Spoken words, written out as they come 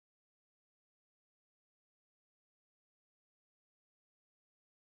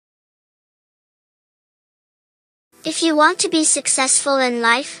If you want to be successful in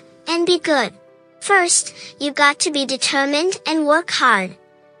life, and be good, first, you got to be determined and work hard.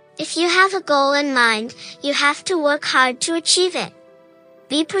 If you have a goal in mind, you have to work hard to achieve it.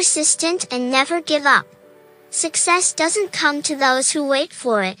 Be persistent and never give up. Success doesn't come to those who wait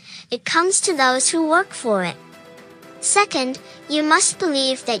for it, it comes to those who work for it. Second, you must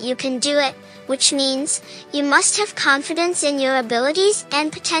believe that you can do it, which means, you must have confidence in your abilities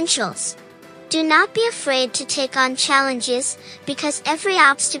and potentials. Do not be afraid to take on challenges, because every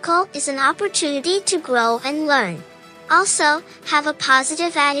obstacle is an opportunity to grow and learn. Also, have a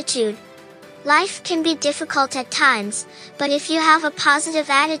positive attitude. Life can be difficult at times, but if you have a positive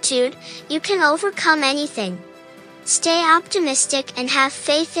attitude, you can overcome anything. Stay optimistic and have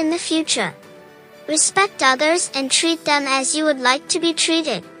faith in the future. Respect others and treat them as you would like to be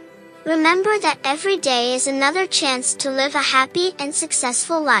treated. Remember that every day is another chance to live a happy and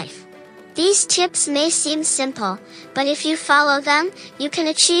successful life. These tips may seem simple, but if you follow them, you can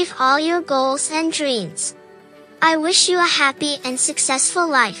achieve all your goals and dreams. I wish you a happy and successful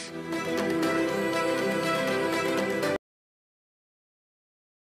life.